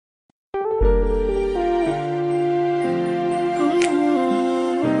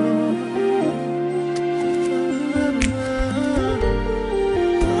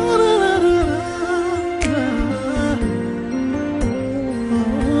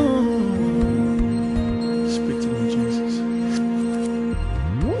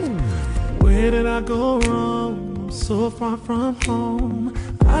so far from home.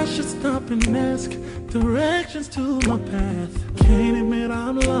 I should stop and ask directions to my path. Can't admit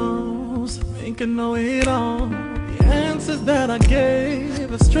I'm lost, think I know it all. The answers that I gave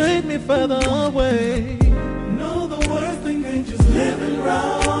have strayed me further away. No, the worst thing ain't just living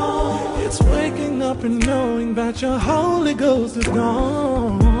wrong. It's waking up and knowing that your Holy Ghost is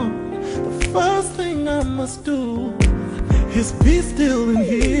gone. The first thing I must do is be still and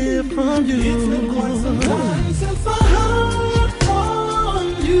hear from you. It's been quite some time since I heard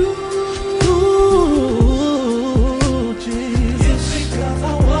from you. Ooh, Jesus. It's because I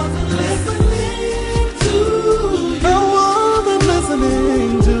wasn't listening to you. I wasn't listening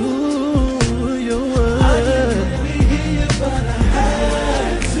to your word. I didn't really hear you, but I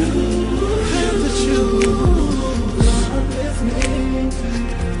had to. Had to choose. Lord, I'm listening to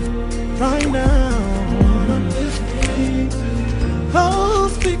you right now. Oh,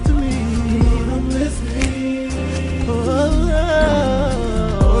 speak to me. I'm listening.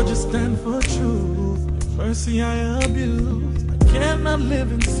 Oh, just stand for truth. Mercy I abuse. I cannot live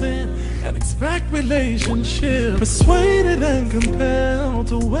in sin and expect relationship. Persuaded and compelled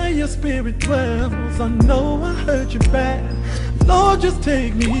to where your spirit dwells. I know I hurt you bad. Lord, just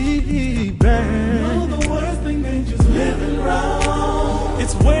take me back. No, the worst thing ain't just living wrong.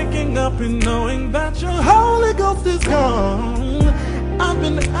 It's waking up and knowing that your Holy Ghost is gone. I've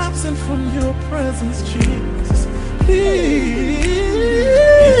been absent from your presence, Jesus. Please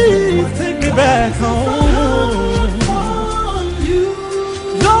take me back home.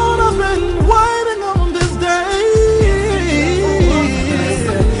 Lord, I've been waiting on this day.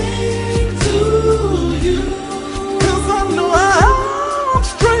 Cause I know I'm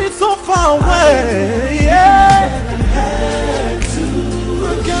straight so far away. Yeah. I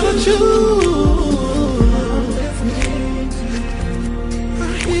gotta choose.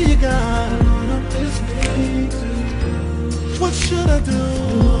 What should I do?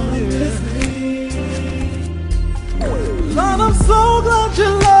 Lord, I'm so glad you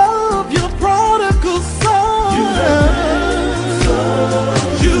love your prodigal son.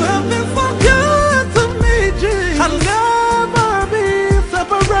 You have been so good to me, Jesus. I'll never be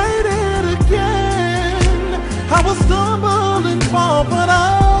separated again. I will stumble and fall, but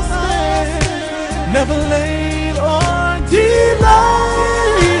I'll stand. Never late or delayed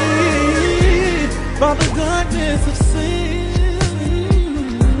by the darkness of sin.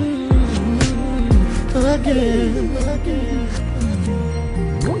 Again.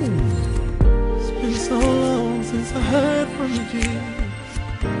 It's been so long since I heard from you, Jesus.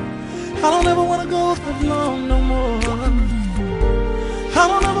 I don't ever want to go that long no more. I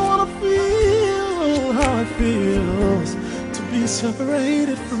don't ever want to feel how it feels to be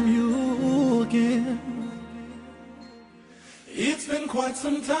separated from you again. It's been quite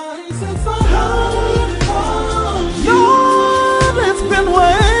some time since I heard from you. Lord, it's been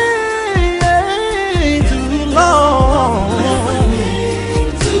way long.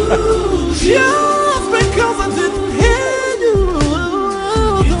 Just because I didn't hear you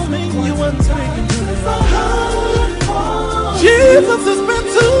don't mean you weren't speaking to me. Jesus, it's been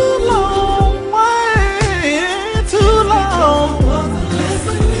too long, way too long.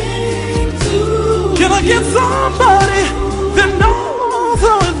 Can I get somebody that knows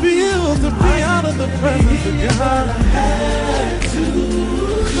how it feels to be out of the presence of God?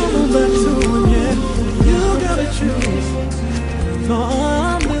 Come on back to him, yeah. You gotta choose. Lord,